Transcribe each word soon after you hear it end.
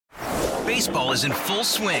Baseball is in full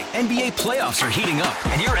swing. NBA playoffs are heating up,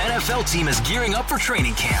 and your NFL team is gearing up for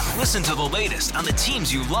training camp. Listen to the latest on the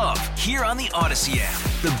teams you love here on the Odyssey app.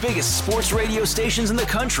 The biggest sports radio stations in the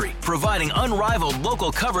country, providing unrivaled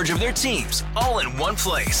local coverage of their teams, all in one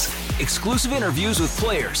place. Exclusive interviews with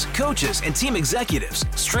players, coaches, and team executives,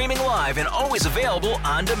 streaming live and always available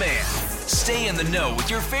on demand. Stay in the know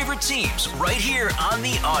with your favorite teams right here on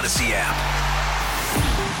the Odyssey app.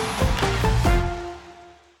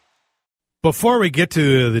 Before we get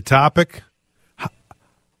to the topic,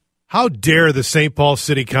 how dare the St. Paul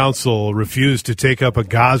City Council refuse to take up a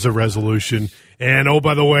Gaza resolution and, oh,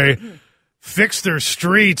 by the way, fix their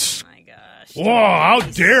streets? Oh my gosh. Whoa, how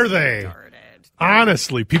dare they?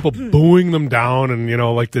 Honestly, people booing them down and,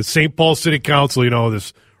 like the St. Paul City Council,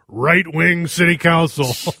 this right-wing city council.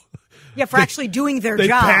 Yeah, for actually doing their job.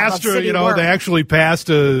 They actually passed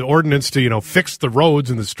an ordinance to, fix the roads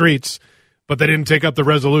and the streets. But they didn't take up the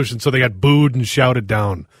resolution, so they got booed and shouted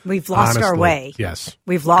down. We've lost our way. Yes.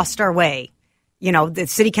 We've lost our way. The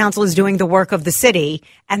city council is doing the work of the city,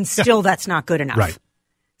 and still that's not good enough. Right.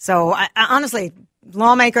 So, honestly,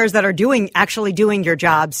 lawmakers that are actually doing your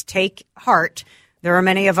jobs, take heart. There are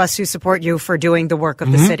many of us who support you for doing the work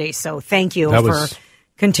of the city. So thank you for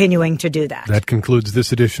continuing to do that. That concludes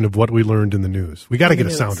this edition of What We Learned in the News. We got to get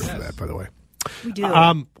a sounder for that, by the way. We do.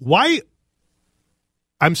 Why?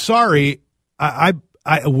 I'm sorry.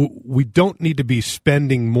 We don't need to be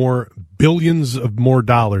spending billions of more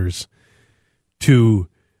dollars to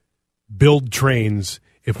build trains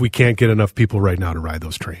if we can't get enough people right now to ride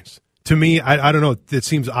those trains. To me, I don't know. It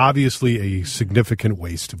seems obviously a significant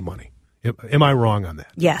waste of money. Am I wrong on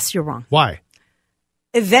that? Yes, you're wrong. Why?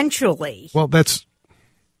 Eventually. Well,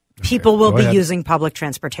 people will be using public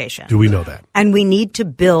transportation. Do we know that? And we need to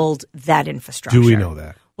build that infrastructure. Do we know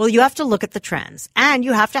that? Well, you have to look at the trends, and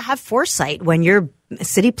you have to have foresight when you're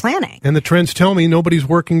city planning. And the trends tell me nobody's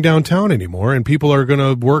working downtown anymore, and people are going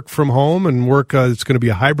to work from home and work. It's going to be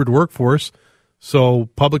a hybrid workforce. So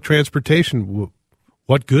public transportation,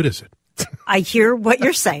 what good is it? I hear what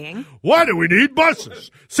you're saying. Why do we need buses?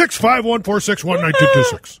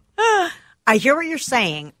 651-461-9226. I hear what you're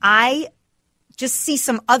saying. I just see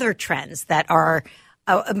some other trends that are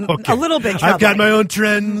a little bit troubling. I've got my own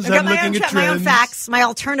trends. I'm looking at trends. My own facts, my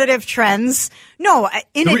alternative trends. No,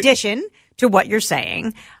 in addition to what you're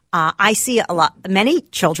saying, I see many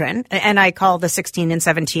children, and I call the 16 and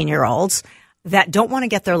 17-year-olds, that don't want to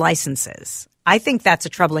get their licenses. I think that's a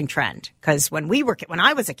troubling trend because when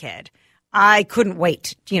I was a kid, I couldn't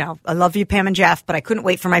wait. I love you, Pam and Jeff, but I couldn't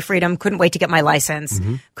wait for my freedom, couldn't wait to get my license,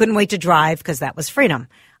 couldn't wait to drive because that was freedom.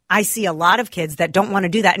 I see a lot of kids that don't want to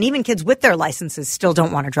do that. And even kids with their licenses still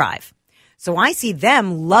don't want to drive. So I see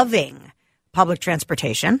them loving public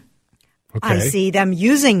transportation. Okay. I see them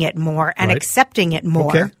using it more and accepting it more.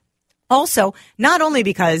 Okay. Also, not only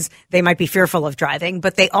because they might be fearful of driving,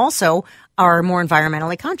 but they also are more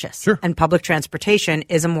environmentally conscious. Sure. And public transportation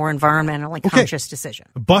is a more environmentally conscious decision.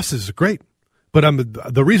 Buses are great.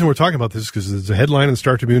 But the reason we're talking about this is because there's a headline in the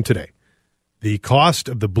Star Tribune today. The cost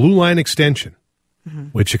of the Blue Line extension,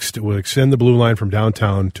 which will extend the Blue Line from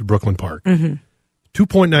downtown to Brooklyn Park,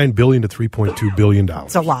 $2.9 billion to $3.2 billion.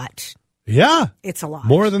 It's a lot. Yeah. It's a lot.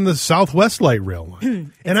 More than the Southwest Light Rail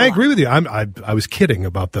line. And I agree with you. I was kidding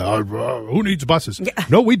about who needs buses. Yeah.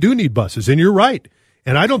 No, we do need buses, and you're right.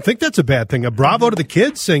 And I don't think that's a bad thing. A bravo to the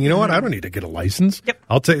kids saying, you know what, I don't need to get a license. Yep.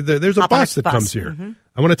 I'll take. There's a bus that comes here.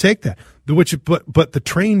 I want to take that. But the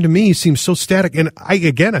train to me seems so static. And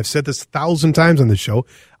I've said this 1,000 times on the show.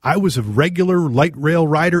 I was a regular light rail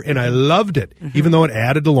rider, and I loved it, even though it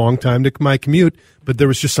added a long time to my commute. But there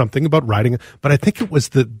was just something about riding. But I think it was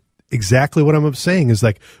exactly what I'm saying is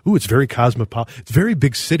like, it's very cosmopolitan. It's a very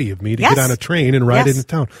big city of me to get on a train and ride into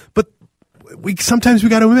town. But sometimes we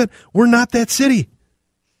got to admit, we're not that city.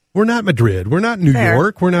 We're not Madrid. We're not New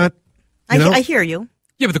York. We're not. I hear you.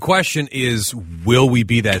 Yeah, but the question is, will we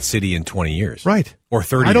be that city in 20 years? Right. Or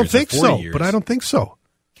 30 years? I don't think so. Years? But I don't think so.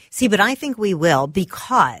 See, but I think we will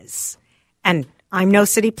because, and I'm no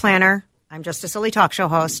city planner. I'm just a silly talk show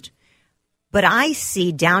host. But I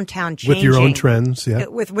see downtown changing. With your own trends, yeah.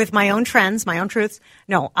 With my own trends, my own truths.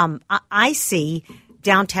 No, I see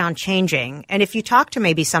downtown changing. And if you talk to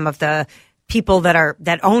maybe some of the people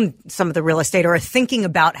that own some of the real estate or are thinking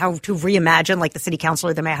about how to reimagine, like the city council,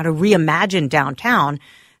 how to reimagine downtown,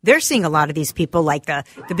 they're seeing a lot of these people like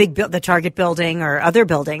the Target building or other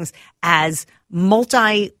buildings as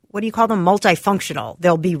multifunctional.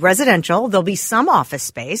 There'll be residential, there'll be some office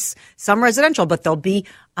space, some residential, but there'll be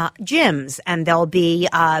gyms and there'll be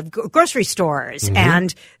grocery stores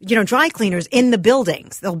and dry cleaners in the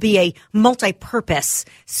buildings. There'll be a multi-purpose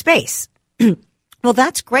space. Well,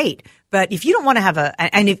 that's great. But if you don't want to have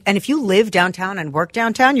and if you live downtown and work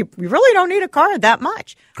downtown, you really don't need a car that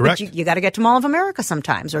much. Correct. But you got to get to Mall of America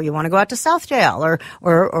sometimes, or you want to go out to Southdale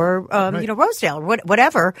or Rosedale or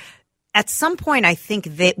whatever. At some point, I think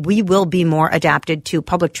that we will be more adapted to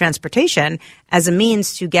public transportation as a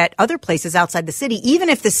means to get other places outside the city, even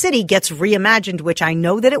if the city gets reimagined, which I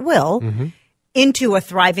know that it will, into a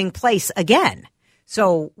thriving place again.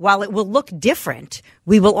 So while it will look different,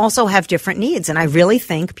 we will also have different needs. And I really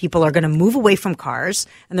think people are going to move away from cars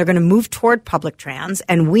and they're going to move toward public trans.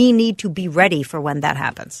 And we need to be ready for when that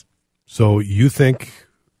happens. So you think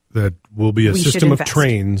that will be a system of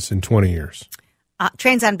trains in 20 years?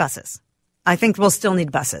 Trains and buses. I think we'll still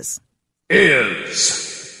need buses.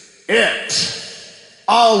 Is it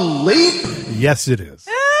a leap? Yes, it is.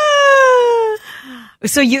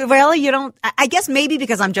 So you don't, I guess maybe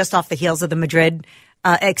because I'm just off the heels of the Madrid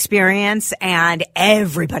experience and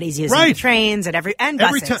everybody's using the trains and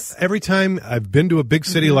buses. Every time I've been to a big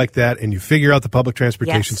city like that and you figure out the public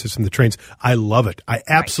transportation system, the trains, I love it. I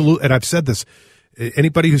absolutely, and I've said this,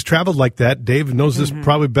 anybody who's traveled like that, Dave knows this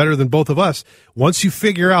probably better than both of us. Once you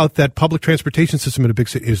figure out that public transportation system in a big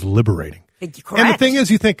city is liberating. Correct. And the thing is,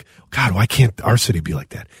 you think, God, why can't our city be like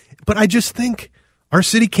that? But I just think our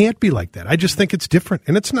city can't be like that. I just think it's different.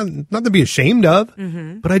 And it's nothing to be ashamed of,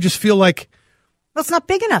 but I just feel like... Well, it's not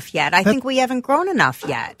big enough yet. I think we haven't grown enough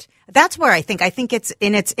yet. That's where I think it's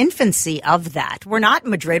in its infancy of that. We're not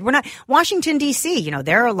Madrid. We're not Washington, D.C.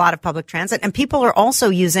 There are a lot of public transit, and people are also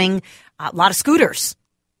using a lot of scooters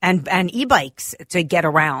and e-bikes to get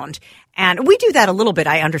around. And we do that a little bit.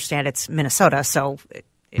 I understand it's Minnesota, so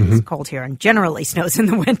it's cold here and generally snows in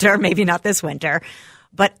the winter, maybe not this winter.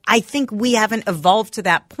 But I think we haven't evolved to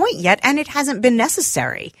that point yet, and it hasn't been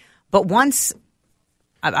necessary. But once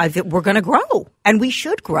we're going to grow, and we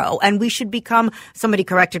should grow, and we should become, somebody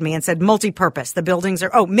corrected me and said multi-purpose. The buildings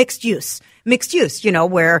are, mixed use,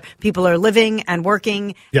 where people are living and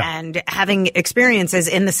working and having experiences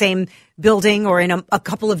in the same building or in a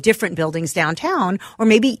couple of different buildings downtown. Or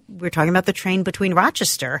maybe we're talking about the train between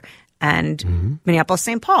Rochester and Minneapolis,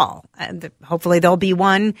 St. Paul. And hopefully there'll be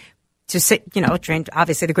one to sit, train,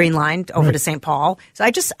 obviously the Green Line over to St. Paul. So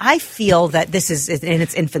I feel that this is in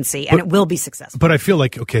its infancy and it will be successful. But I feel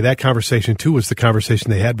like, that conversation too was the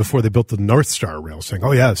conversation they had before they built the North Star rail, saying,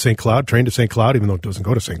 St. Cloud, train to St. Cloud, even though it doesn't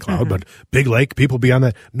go to St. Cloud, but Big Lake, people beyond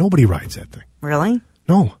that. Nobody rides that thing. Really?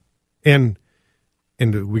 No. And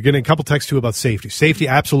we're getting a couple texts too about safety. Safety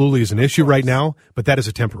absolutely is an issue right now, but that is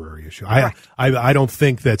a temporary issue. I don't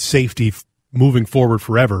think that safety moving forward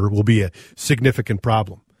forever will be a significant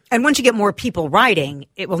problem. And once you get more people riding,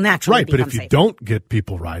 it will naturally become safer. Right, but if you safer. don't get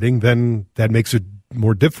people riding, then that makes it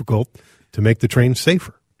more difficult to make the trains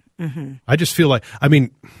safer. I just feel like,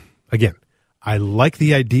 again, I like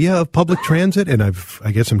the idea of public transit, and I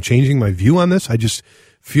guess I'm changing my view on this. I just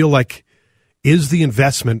feel like, is the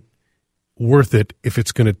investment worth it if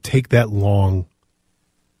it's going to take that long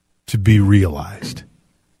to be realized?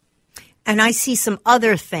 And I see some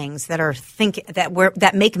other things that are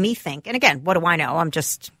that make me think. And again, what do I know? I'm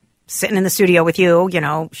just sitting in the studio with you,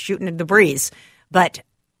 shooting in the breeze. But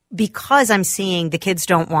because I'm seeing the kids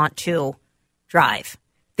don't want to drive,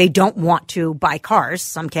 they don't want to buy cars.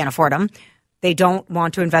 Some can't afford them. They don't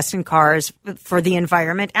want to invest in cars for the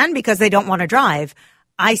environment, and because they don't want to drive.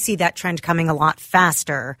 I see that trend coming a lot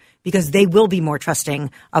faster because they will be more trusting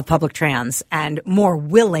of public trans and more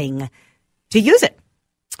willing to use it.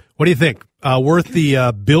 What do you think? Worth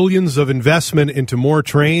the billions of investment into more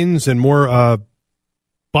trains and more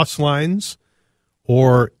bus lines?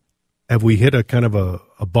 Or have we hit a kind of a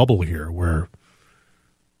bubble here where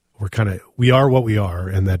we are what we are,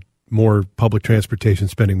 and that more public transportation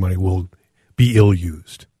spending money will be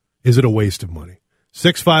ill-used? Is it a waste of money?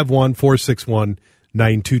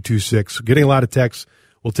 651-461-9226. Getting a lot of texts.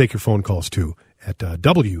 We'll take your phone calls, too, at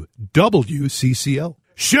WWCCO.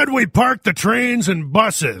 Should we park the trains and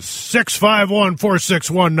buses?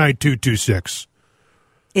 651-461-9226.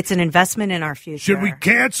 It's an investment in our future. Should we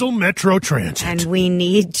cancel Metro Transit? And we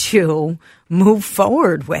need to move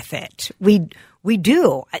forward with it. We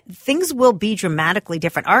do. Things will be dramatically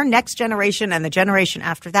different. Our next generation and the generation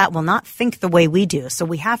after that will not think the way we do. So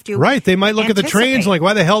we have to Right. They might look at the trains like,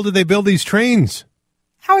 why the hell did they build these trains?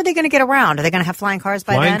 How are they going to get around? Are they going to have flying cars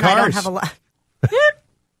by then? Cars. I don't have a lot.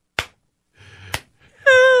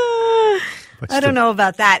 I don't know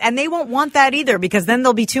about that. And they won't want that either, because then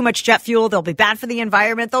there'll be too much jet fuel. They'll be bad for the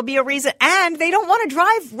environment. There'll be a reason. And they don't want to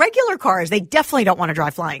drive regular cars. They definitely don't want to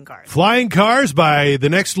drive flying cars. Flying cars by the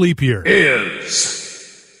next leap year.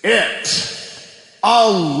 Is it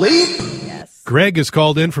a leap? Yes. Greg is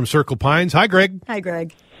called in from Circle Pines. Hi, Greg. Hi,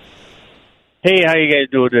 Greg. Hey, how you guys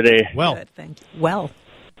doing today? Well, Good, thank you. Well,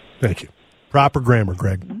 thank you. Proper grammar,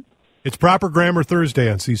 Greg. It's Proper Grammar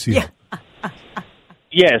Thursday on CCO. Yeah.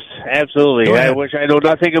 Yes, absolutely. Go ahead. Which I know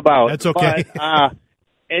nothing about. That's okay. But,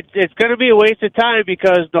 it's going to be a waste of time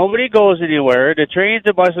because nobody goes anywhere. The trains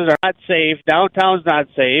and buses are not safe. Downtown's not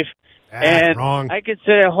safe. And wrong. I can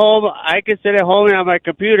sit at home. On my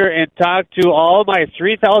computer and talk to all my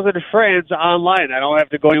 3,000 friends online. I don't have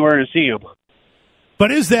to go anywhere to see them.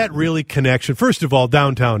 But is that really connection? First of all,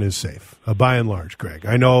 downtown is safe, by and large, Greg.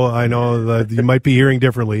 I know that you might be hearing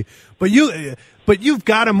differently, but you've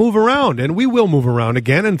got to move around, and we will move around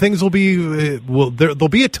again, and things will be there'll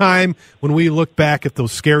be a time when we look back at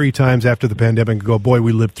those scary times after the pandemic and go, boy,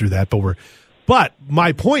 we lived through that. But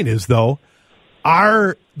my point is, though,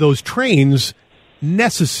 are those trains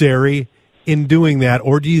necessary in doing that,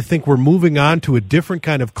 or do you think we're moving on to a different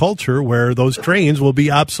kind of culture where those trains will be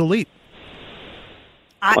obsolete?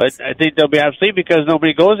 I think they'll be obsolete because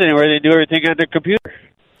nobody goes anywhere. They do everything on their computer.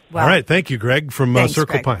 well, All right, thank you, Greg, from Thanks,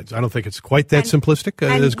 Circle Greg. Pines. I don't think it's quite that simplistic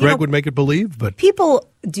as Greg would make it believe, but people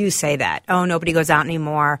do say that. Oh, nobody goes out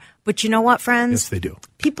anymore. But you know what, friends? yes, they do.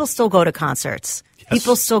 People still go to concerts.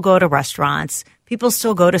 People still go to restaurants. People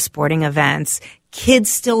still go to sporting events.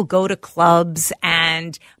 Kids still go to clubs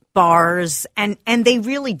and bars, and they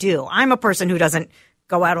really do. I'm a person who doesn't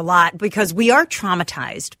go out a lot because we are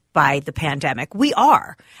traumatized by the pandemic. We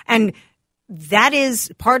are. And that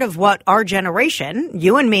is part of what our generation,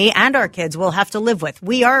 you and me and our kids, will have to live with.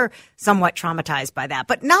 We are somewhat traumatized by that,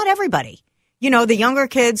 but not everybody. You know, the younger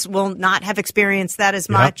kids will not have experienced that as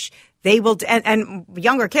much. They will, and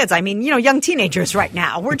younger kids, I mean, young teenagers right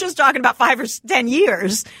now. We're just talking about 5 or 10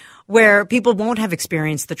 years where people won't have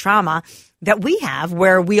experienced the trauma that we have,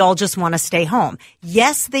 where we all just want to stay home.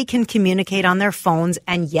 Yes, they can communicate on their phones,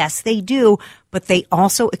 and yes, they do, but they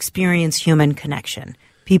also experience human connection.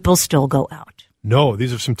 People still go out. No,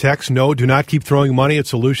 these are some texts. No, do not keep throwing money at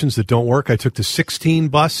solutions that don't work. I took the 16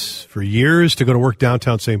 bus for years to go to work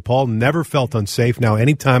downtown St. Paul. Never felt unsafe. Now,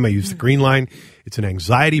 anytime I use the Green Line, it's an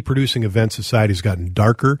anxiety-producing event. Society's gotten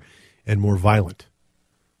darker and more violent.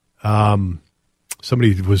 You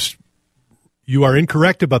are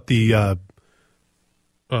incorrect about the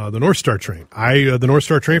North Star train. The North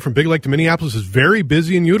Star train from Big Lake to Minneapolis is very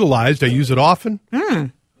busy and utilized. I use it often.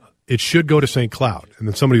 It should go to St. Cloud. And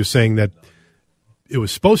then somebody was saying that it was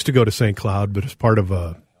supposed to go to St. Cloud, but as part of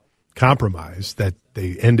a compromise that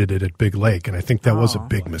they ended it at Big Lake. And I think that was a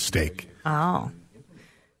big mistake. Oh.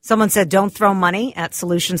 Someone said, don't throw money at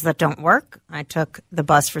solutions that don't work. I took the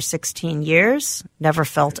bus for 16 years, never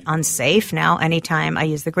felt unsafe. Now, anytime I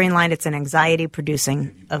use the Green Line, it's an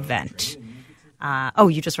anxiety-producing event.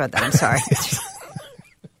 You just read that. I'm sorry.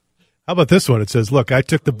 How about this one? It says, look, I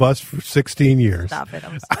took the bus for 16 years. Stop it.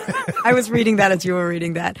 I was reading that as you were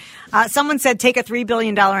reading that. Someone said, take a $3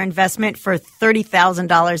 billion investment for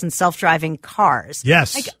 $30,000 in self-driving cars.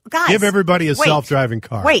 Yes. Guys, give everybody a self-driving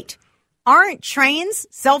car. Wait. Aren't trains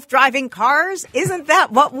self-driving cars? Isn't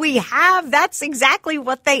that what we have? That's exactly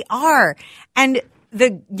what they are. And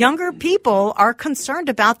the younger people are concerned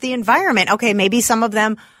about the environment. Okay, maybe some of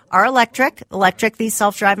them are electric, these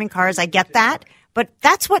self-driving cars. I get that. But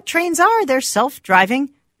that's what trains are. They're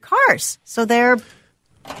self-driving cars. So they're,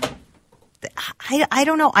 I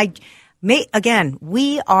don't know. Again,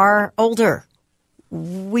 we are older.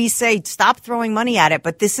 We say stop throwing money at it,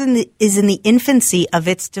 but this is in the infancy of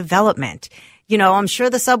its development. I'm sure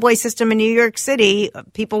the subway system in New York City,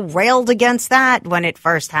 people railed against that when it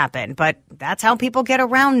first happened, but that's how people get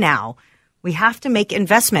around now. We have to make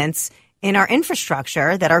investments in our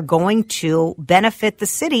infrastructure that are going to benefit the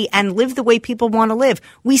city and live the way people want to live.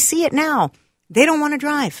 We see it now. They don't want to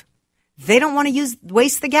drive. They don't want to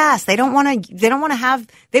waste the gas. They want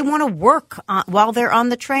to work while they're on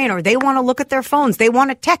the train, or they want to look at their phones. They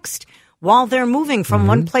want to text while they're moving from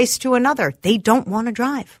one place to another. They don't want to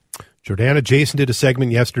drive. Jordana, Jason did a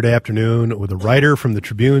segment yesterday afternoon with a writer from the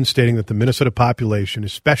Tribune stating that the Minnesota population,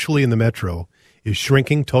 especially in the metro, is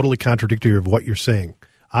shrinking, totally contradictory of what you're saying.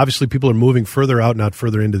 Obviously, people are moving further out, not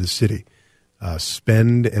further into the city.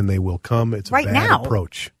 Spend and they will come. It's a bad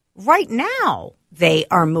approach. Right now, they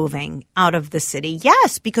are moving out of the city.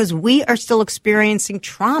 Yes, because we are still experiencing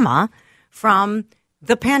trauma from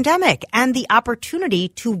the pandemic and the opportunity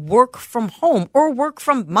to work from home or work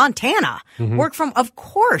from Montana. Of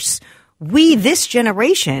course, this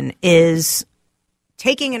generation is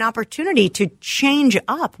taking an opportunity to change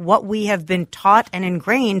up what we have been taught and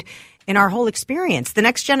ingrained in our whole experience. The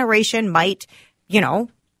next generation might,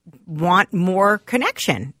 want more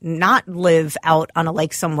connection, not live out on a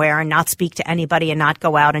lake somewhere and not speak to anybody and not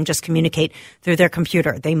go out and just communicate through their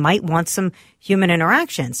computer. They might want some human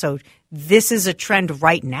interaction. So this is a trend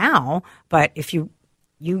right now, but if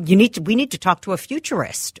we need to talk to a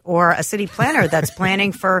futurist or a city planner that's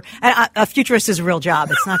planning for a futurist is a real job.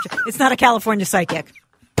 It's not a California psychic.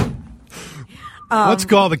 Let's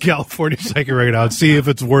call the California psychic right now and see if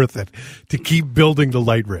it's worth it to keep building the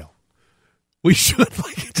light rail. We should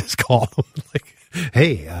just call them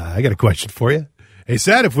hey, I got a question for you. Hey,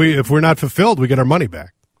 Seth, if we're not fulfilled, we get our money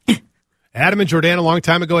back. Adam and Jordana a long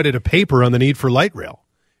time ago I did a paper on the need for light rail.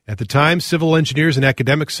 At the time, civil engineers and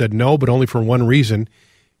academics said no, but only for one reason.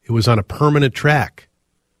 It was on a permanent track.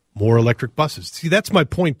 More electric buses. See, that's my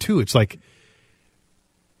point, too. It's like,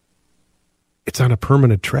 it's on a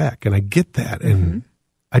permanent track, and I get that. And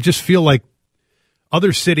I just feel like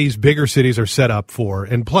other cities, bigger cities, are set up for,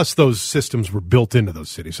 and plus those systems were built into those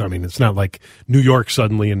cities. I mean, it's not like New York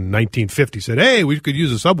suddenly in 1950 said, hey, we could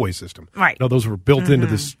use a subway system. Right. No, those were built into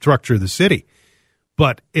the structure of the city.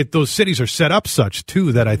 But those cities are set up such,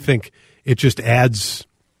 too, that I think it just adds,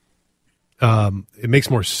 it makes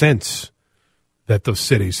more sense that those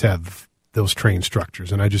cities have those train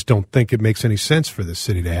structures. And I just don't think it makes any sense for this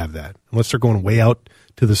city to have that, unless they're going way out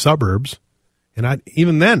to the suburbs. And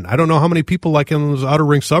even then, I don't know how many people like in those outer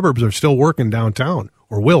ring suburbs are still working downtown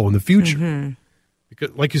or will in the future.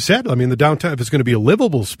 Because, like you said, I mean, the downtown, if it's going to be a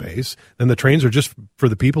livable space, then the trains are just for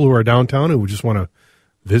the people who are downtown who just want to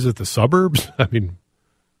visit the suburbs. I mean,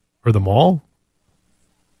 or the mall.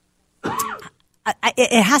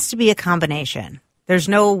 It has to be a combination. There's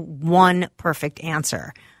no one perfect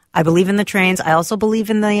answer. I believe in the trains. I also believe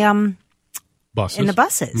in the buses. In the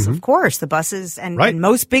buses, of course. The buses and Right.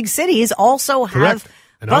 most big cities also have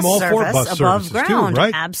And bus I'm all for service bus above services ground. too,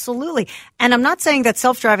 right? Absolutely. And I'm not saying that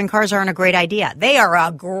self-driving cars aren't a great idea. They are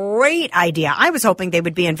a great idea. I was hoping they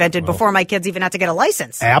would be invented before my kids even had to get a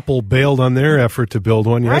license. Apple bailed on their effort to build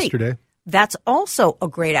one Right. yesterday. That's also a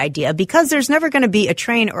great idea because there's never going to be a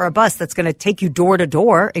train or a bus that's going to take you door to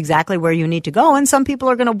door exactly where you need to go. And some people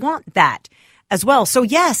are going to want that as well. So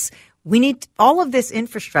yes, we need all of this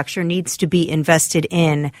infrastructure needs to be invested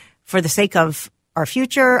in for the sake of our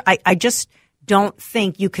future. I just don't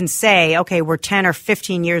think you can say, okay, we're 10 or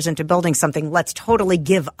 15 years into building something. Let's totally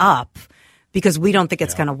give up because we don't think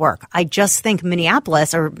it's going to work. I just think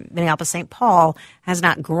Minneapolis or Minneapolis-St. Paul has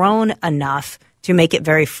not grown enough to make it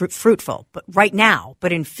very fruitful. But right now,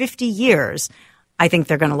 but in 50 years, I think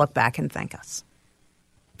they're going to look back and thank us.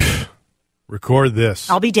 Record this.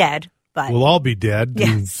 I'll be dead, but We'll all be dead.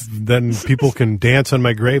 Yes. And then people can dance on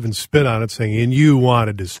my grave and spit on it saying, and you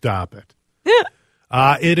wanted to stop it.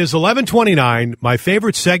 It is 11:29. My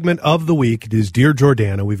favorite segment of the week is Dear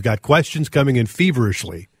Jordana. We've got questions coming in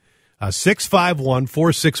feverishly.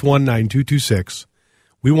 651-461-9226.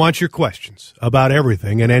 We want your questions about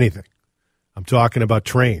everything and anything. I'm talking about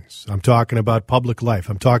trains. I'm talking about public life.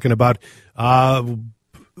 I'm talking about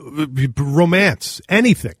romance,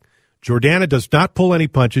 anything. Jordana does not pull any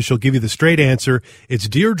punches. She'll give you the straight answer. It's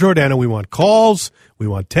Dear Jordana. We want calls. We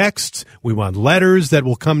want texts. We want letters that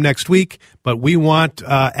will come next week. But we want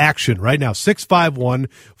action right now.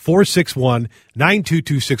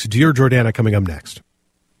 651-461-9226. Dear Jordana coming up next.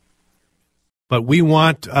 But we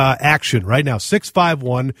want action right now.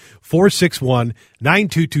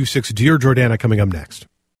 651-461-9226. Dear Jordana coming up next.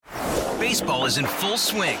 Baseball is in full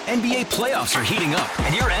swing. NBA playoffs are heating up,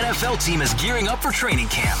 and your NFL team is gearing up for training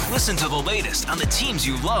camp. Listen to the latest on the teams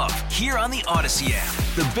you love here on the Odyssey app.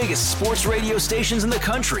 The biggest sports radio stations in the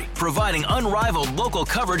country, providing unrivaled local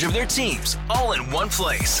coverage of their teams, all in one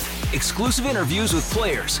place. Exclusive interviews with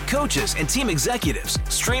players, coaches, and team executives,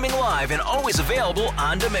 streaming live and always available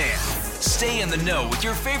on demand. Stay in the know with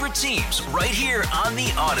your favorite teams right here on the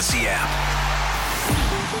Odyssey app.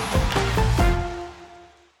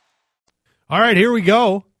 All right, here we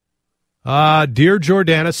go. Dear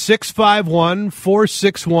Jordana,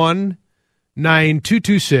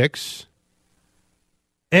 651-461-9226.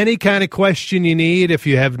 Any kind of question you need, if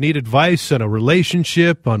you need advice on a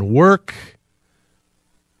relationship, on work,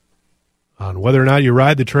 on whether or not you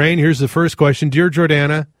ride the train, here's the first question. Dear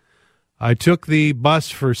Jordana, I took the bus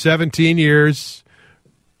for 17 years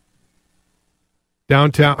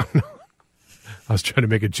downtown. I was trying to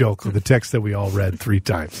make a joke with the text that we all read 3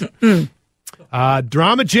 times.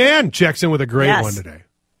 Drama Jan checks in with a great one today.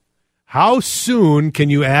 How soon can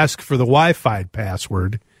you ask for the Wi-Fi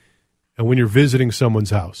password and when you're visiting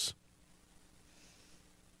someone's house?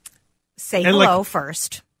 Say hello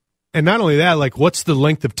first. And not only that, what's the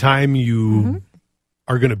length of time you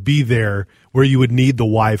are going to be there where you would need the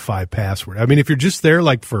Wi-Fi password? I mean, if you're just there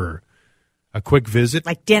for a quick visit.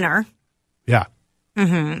 Like dinner. Yeah.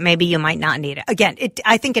 Maybe you might not need it. Again,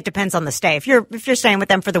 I think it depends on the stay. If you're staying with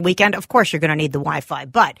them for the weekend, of course you're going to need the Wi-Fi,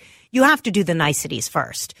 but you have to do the niceties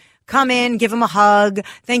first. come in, give them a hug.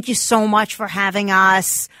 Thank you so much for having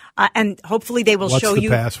us. And hopefully they will show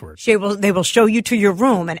you. What's the password? They will show you to your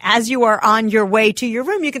room. And as you are on your way to your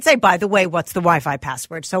room, you can say, by the way, what's the Wi-Fi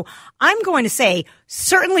password? So I'm going to say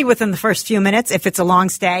certainly within the first few minutes if it's a long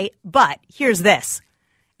stay. But here's this.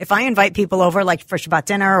 If I invite people over like for Shabbat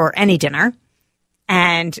dinner or any dinner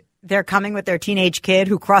and they're coming with their teenage kid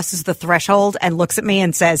who crosses the threshold and looks at me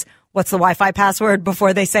and says, what's the Wi-Fi password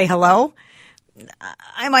before they say hello?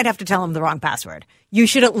 I might have to tell them the wrong password. You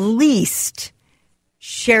should at least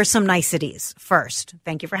share some niceties first.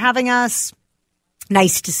 Thank you for having us.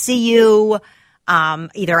 Nice to see you.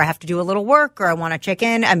 Either I have to do a little work or I want to check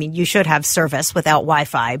in. I mean, you should have service without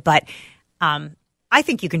Wi-Fi, but I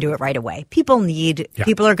think you can do it right away. People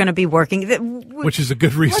are going to be working. Which is a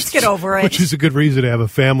good reason. Let's get over it. Which is a good reason to have a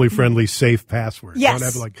family-friendly, safe password. Yes, don't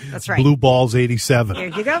have like that's right. Blue Balls 87. There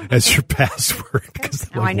you go. As your password.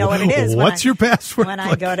 Now I know what it is. What's your password? When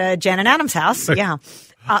I go to Jen and Adam's house, yeah.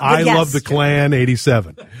 I love the Clan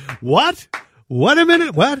 87. What? What a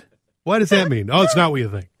minute. What? What does that mean? Oh, it's not what you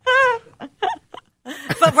think.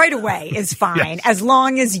 But right away is fine. Yes. As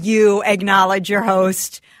long as you acknowledge your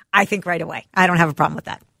host, I think right away. I don't have a problem with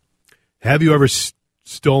that. Have you ever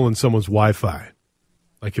stolen someone's Wi-Fi?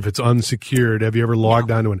 Like if it's unsecured, have you ever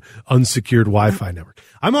logged onto an unsecured Wi-Fi network?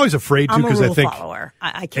 I'm always afraid to because I think, follower.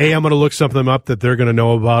 I can't. A, I'm going to look something up that they're going to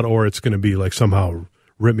know about, or it's going to be like somehow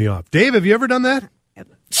rip me off. Dave, have you ever done that?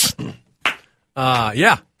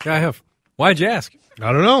 Yeah, I have. Why'd you ask?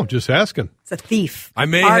 I don't know. Just asking. It's a thief. I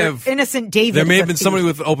may Our have innocent David. There may is have a been thief. somebody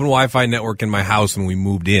with an open Wi-Fi network in my house when we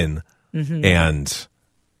moved in, and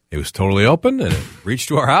it was totally open, and it reached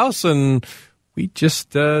to our house, and we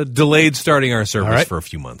just delayed starting our service for a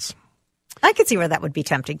few months. I could see where that would be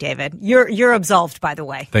tempting, David. You're absolved, by the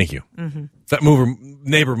way. Thank you. That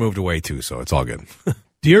neighbor moved away too, so it's all good.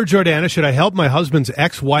 Dear Jordana, should I help my husband's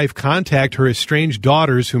ex-wife contact her estranged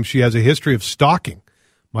daughters whom she has a history of stalking?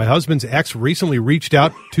 My husband's ex recently reached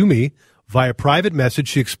out to me via private message.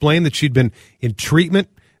 She explained that she'd been in treatment,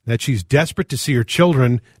 that she's desperate to see her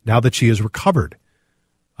children now that she has recovered.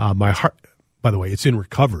 My heart, by the way, it's in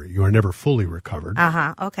recovery. You are never fully recovered.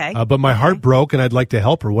 Okay. But my heart broke and I'd like to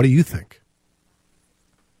help her. What do you think?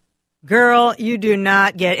 Girl, you do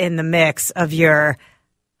not get in the mix of your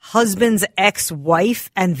husband's ex-wife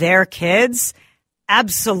and their kids.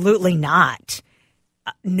 Absolutely not.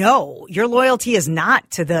 No, your loyalty is not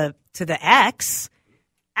to the ex.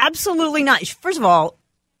 Absolutely not. First of all,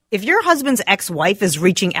 if your husband's ex-wife is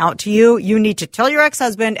reaching out to you, you need to tell your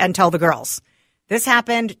ex-husband and tell the girls. This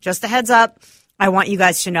happened. Just a heads up. I want you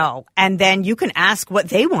guys to know. And then you can ask what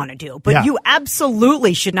they want to do. But you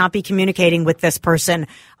absolutely should not be communicating with this person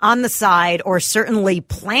on the side or certainly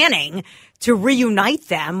planning to reunite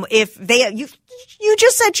them if you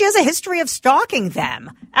just said she has a history of stalking them.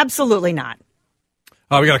 Absolutely not.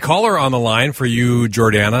 We got a caller on the line for you,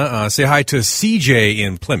 Jordana. Say hi to CJ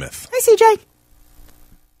in Plymouth. Hi, CJ.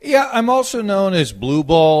 Yeah, I'm also known as Blue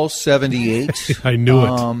Ball 78. I knew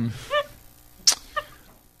it.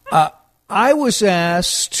 I was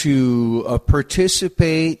asked to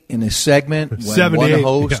participate in a segment when one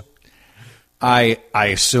host, I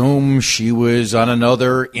assume she was on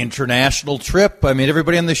another international trip. I mean,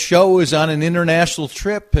 everybody on the show is on an international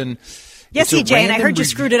trip. And yes, CJ, and I heard you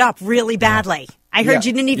screwed it up really badly. I heard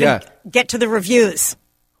you didn't even get to the reviews.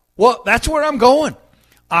 Well, that's where I'm going.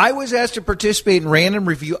 I was asked to participate in random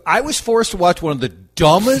review. I was forced to watch one of the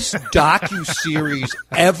dumbest docuseries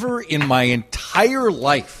ever in my entire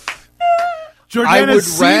life. I would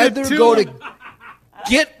rather go to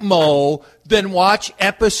Gitmo than watch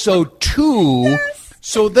episode 2. Yes.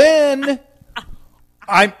 So then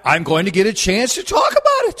I'm going to get a chance to talk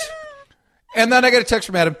about it. And then I got a text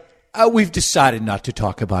from Adam. We've decided not to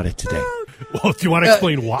talk about it today. Well, do you want to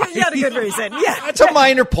explain why? You had a good reason. Yeah. It's a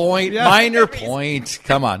minor point. Yeah. Minor point.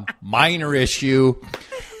 Come on. Minor issue.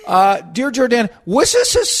 Dear Jordan, was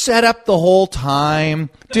this a setup the whole time?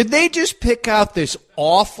 Did they just pick out this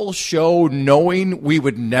awful show knowing we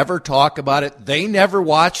would never talk about it? They never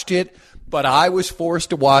watched it, but I was forced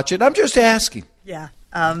to watch it. I'm just asking. Yeah.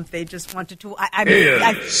 They just wanted to.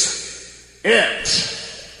 Is it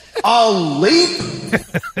a leap?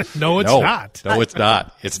 No, it's not. No, it's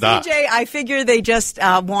not. It's not. CJ, I figure they just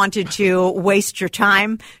wanted to waste your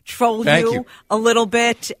time, troll you a little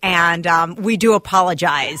bit, and we do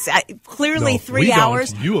apologize. Clearly, 3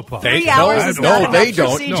 hours. You apologize. 3 hours is not enough they for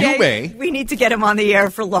don't. CJ. You may. We need to get him on the air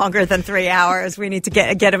for longer than 3 hours. We need to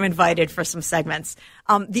get him invited for some segments.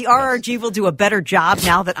 The RRG will do a better job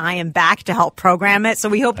now that I am back to help program it. So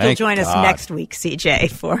we hope you'll join us next week,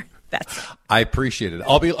 CJ, for that. I appreciate it.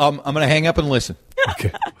 I'm going to hang up and listen.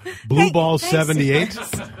 Okay. Blue Ball 78.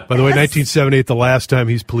 By the way, 1978, the last time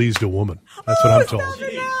he's pleased a woman. That's what I'm told. Stop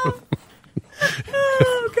it now.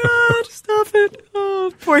 Oh, God. Stop it.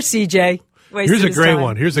 Oh, poor CJ. Here's a great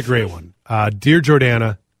one. Dear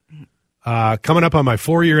Jordana, coming up on my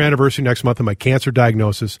 4-year anniversary next month of my cancer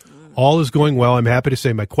diagnosis. All is going well. I'm happy to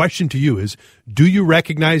say my question to you is, do you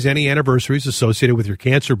recognize any anniversaries associated with your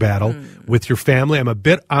cancer battle with your family? I'm a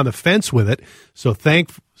bit on the fence with it. So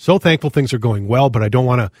thankful things are going well, but I don't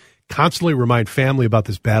want to constantly remind family about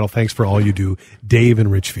this battle. Thanks for all you do, Dave in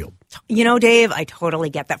Richfield. You know, Dave, I totally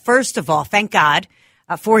get that. First of all, thank God.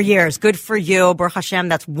 4 years. Good for you. Baruch Hashem.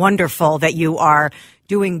 That's wonderful that you are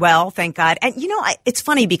doing well. Thank God. And, you know, it's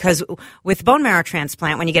funny because with bone marrow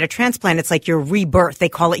transplant, when you get a transplant, it's like your rebirth. They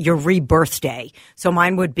call it your rebirth day. So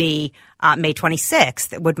mine would be May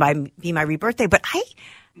 26th. It would be my rebirth day. But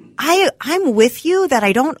I'm with you that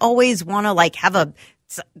I don't always want to like have a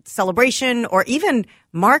celebration or even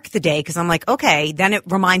mark the day because I'm like, okay, then it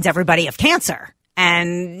reminds everybody of cancer.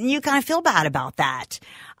 And you kind of feel bad about that.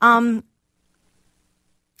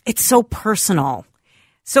 It's so personal.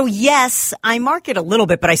 So yes, I mark it a little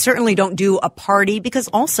bit, but I certainly don't do a party because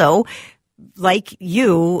also, like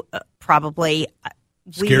you, probably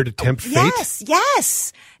scared to tempt fate.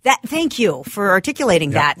 Yes. Thank you for articulating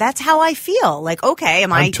that. That's how I feel. Like, okay,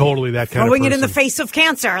 I'm totally that kind of throwing person. it in the face of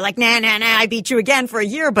cancer? Like, nah, I beat you again for a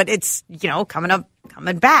year, but it's,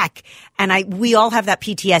 coming back. And we all have that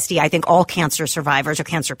PTSD. I think all cancer survivors or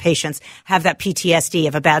cancer patients have that PTSD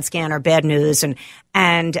of a bad scan or bad news.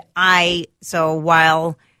 So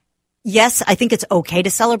while, yes, I think it's okay to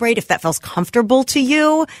celebrate if that feels comfortable to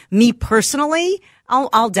you. Me personally,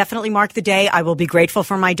 I'll definitely mark the day. I will be grateful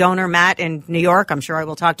for my donor, Matt, in New York. I'm sure I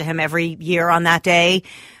will talk to him every year on that day.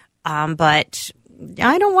 But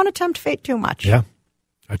I don't want to tempt fate too much. Yeah.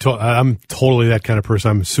 I'm totally that kind of person.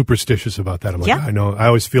 I'm superstitious about that. I'm like, I know. I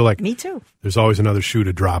always feel like me too. There's always another shoe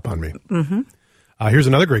to drop on me. Mm-hmm. Here's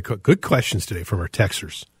another good questions today from our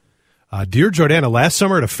texters. Dear Jordana, last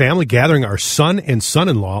summer at a family gathering, our son and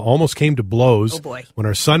son-in-law almost came to blows when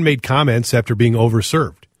our son made comments after being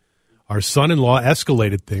overserved. Our son-in-law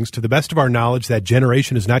escalated things. To the best of our knowledge, that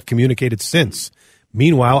generation has not communicated since.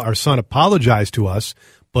 Meanwhile, our son apologized to us,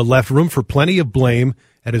 but left room for plenty of blame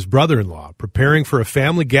at his brother-in-law. Preparing for a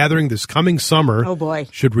family gathering this coming summer. Oh, boy.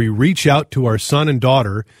 Should we reach out to our son and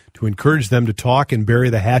daughter to encourage them to talk and bury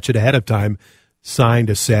the hatchet ahead of time? Signed,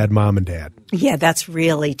 a sad mom and dad. Yeah, that's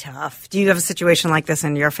really tough. Do you have a situation like this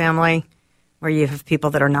in your family where you have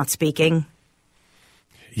people that are not speaking?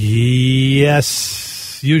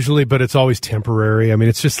 Yes, usually, but it's always temporary. I mean,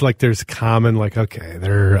 it's just like there's common, like, okay,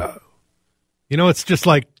 they're, it's just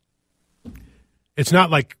like, it's not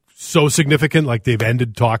like so significant, like they've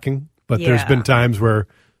ended talking, but there's been times where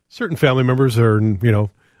certain family members are,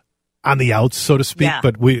 on the outs, so to speak,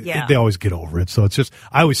 but they always get over it. So it's just,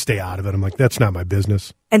 I always stay out of it. I'm like, that's not my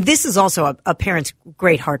business. And this is also a parent's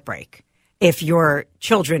great heartbreak. If your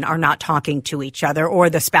children are not talking to each other or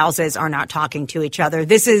the spouses are not talking to each other,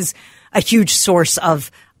 this is a huge source of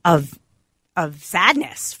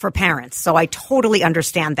sadness for parents. So I totally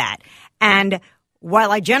understand that. And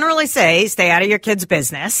while I generally say stay out of your kids'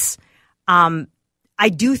 business, I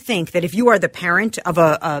do think that if you are the parent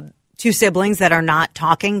of two siblings that are not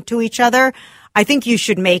talking to each other, I think you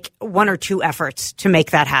should make one or two efforts to make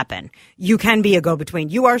that happen. You can be a go-between.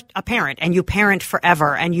 You are a parent and you parent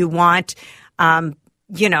forever and you want, harmony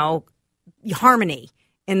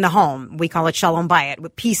in the home. We call it shalom bayit,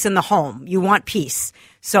 with peace in the home. You want peace.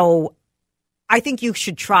 So I think you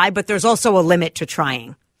should try, but there's also a limit to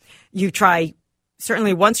trying. You try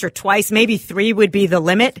certainly once or twice, maybe 3 would be the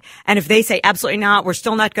limit. And if they say absolutely not, we're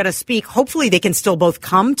still not going to speak, hopefully they can still both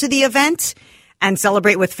come to the event and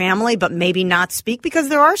celebrate with family, but maybe not speak because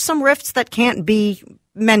there are some rifts that can't be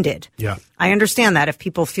mended. Yeah. I understand that if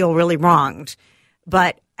people feel really wronged.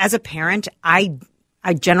 But as a parent, I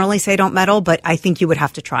generally say don't meddle, but I think you would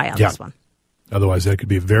have to try on this one. Otherwise, that could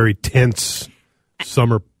be a very tense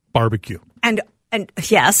summer barbecue. And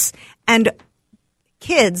yes, and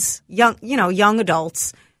kids, young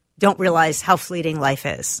adults don't realize how fleeting life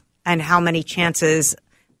is and how many chances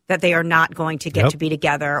that they are not going to get to be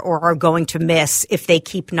together or are going to miss if they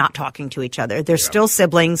keep not talking to each other. They're still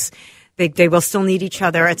siblings. They will still need each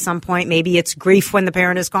other at some point. Maybe it's grief when the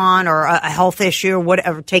parent is gone or a health issue or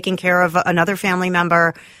whatever, taking care of another family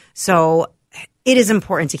member. So it is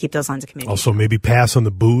important to keep those lines of communication. Also, maybe pass on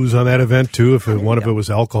the booze on that event, too, if one of it was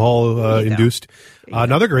alcohol-induced.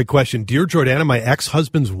 Another great question. Dear Jordana, my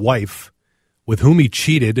ex-husband's wife, with whom he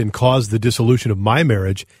cheated and caused the dissolution of my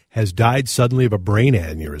marriage, has died suddenly of a brain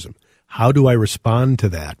aneurysm. How do I respond to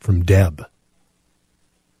that? From Deb.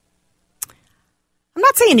 I'm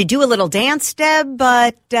not saying you do a little dance, Deb,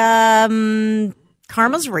 but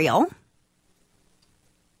karma's real.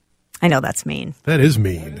 I know that's mean. That is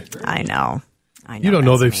mean. I know. You don't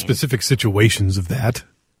know the specific situations of that.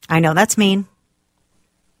 I know that's mean.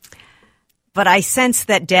 But I sense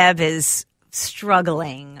that Deb is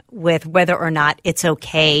struggling with whether or not it's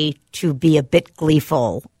okay to be a bit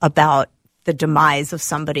gleeful about the demise of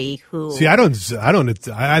somebody who. See,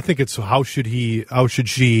 I think it's how should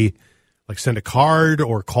she like send a card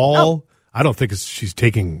or call? Oh. I don't think she's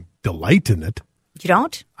taking delight in it. You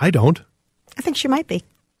don't? I don't. I think she might be.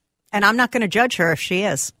 And I'm not going to judge her if she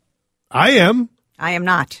is. I am. I am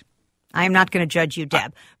not. I am not going to judge you,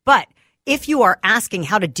 Deb. But if you are asking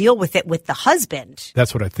how to deal with it with the husband.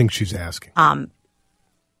 That's what I think she's asking.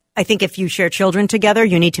 I think if you share children together,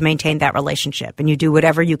 you need to maintain that relationship. And you do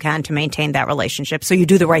whatever you can to maintain that relationship. So you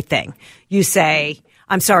do the right thing. You say,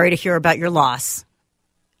 I'm sorry to hear about your loss.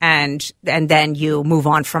 And then you move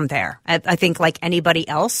on from there. I think like anybody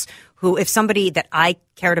else who, if somebody that I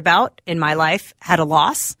cared about in my life had a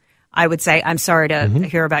loss, I would say, I'm sorry to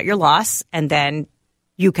hear about your loss. And then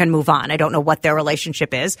you can move on. I don't know what their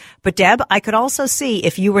relationship is. But Deb, I could also see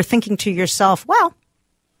if you were thinking to yourself, well,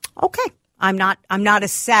 okay, I'm not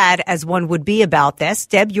as sad as one would be about this.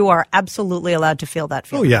 Deb, you are absolutely allowed to feel that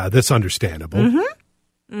feeling. Oh, yeah, that's understandable.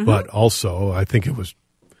 But also, I think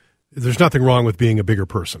there's nothing wrong with being a bigger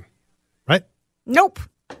person, right? Nope.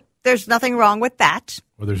 There's nothing wrong with that.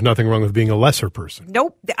 Or there's nothing wrong with being a lesser person.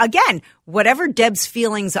 Nope. Again, whatever Deb's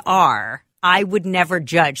feelings are, I would never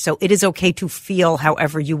judge. So it is okay to feel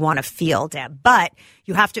however you want to feel, Deb. But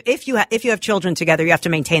you have to, if you have children together, you have to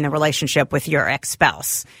maintain the relationship with your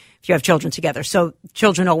ex-spouse. If you have children together. So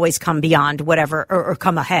children always come beyond whatever or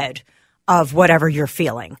come ahead of whatever you're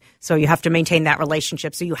feeling. So you have to maintain that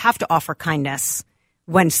relationship. So you have to offer kindness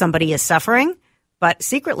when somebody is suffering. But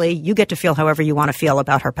secretly, you get to feel however you want to feel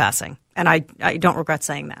about her passing. And I don't regret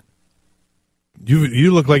saying that.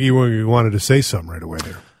 You look like you wanted to say something right away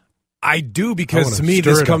there. I do, because to me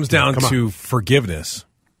this comes down to forgiveness.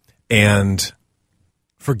 And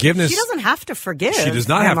forgiveness. She doesn't have to forgive. She does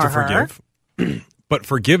not have to forgive. But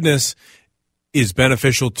forgiveness is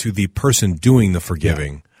beneficial to the person doing the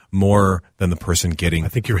forgiving more than the person getting. I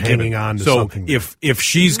think you're forgiven. hanging on to something. So if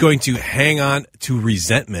she's going to hang on to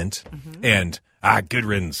resentment and good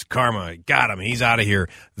riddance, karma, got him, he's out of here,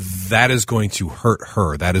 that is going to hurt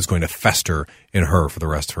her. That is going to fester in her for the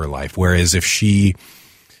rest of her life. Whereas if she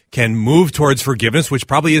can move towards forgiveness, which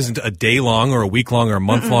probably isn't a day-long or a week-long or a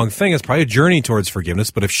month-long thing, it's probably a journey towards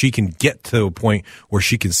forgiveness. But if she can get to a point where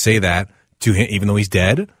she can say that to him, even though he's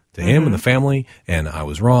dead, to him and the family, and I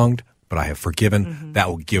was wronged, but I have forgiven, that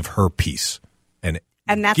will give her peace.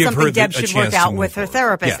 And that's something Deb should work out with her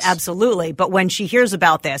therapist, absolutely. But when she hears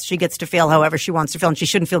about this, she gets to feel however she wants to feel, and she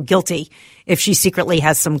shouldn't feel guilty if she secretly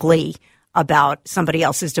has some glee about somebody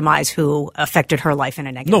else's demise who affected her life in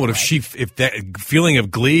a negative way. No, but if that feeling of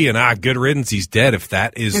glee and good riddance, he's dead, if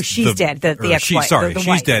that is... No, she's dead, the ex-wife. She's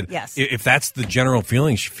wife. dead. Yes. If that's the general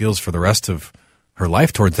feeling she feels for the rest of her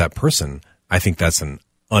life towards that person, I think that's an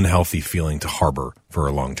unhealthy feeling to harbor for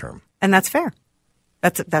a long term. And that's fair.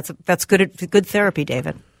 That's good therapy,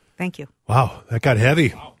 David. Thank you. Wow, that got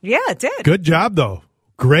heavy. Yeah, it did. Good job, though.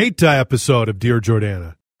 Great episode of Dear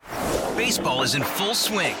Jordana. Baseball is in full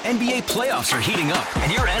swing. NBA playoffs are heating up,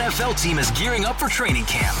 and your NFL team is gearing up for training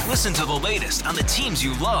camp. Listen to the latest on the teams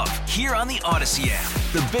you love here on the Odyssey app.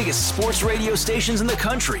 The biggest sports radio stations in the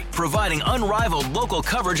country, providing unrivaled local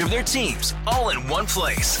coverage of their teams, all in one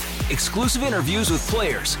place. Exclusive interviews with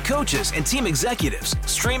players, coaches, and team executives,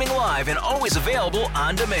 streaming live and always available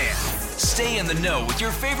on demand. Stay in the know with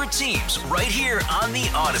your favorite teams right here on the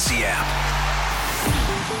Odyssey app.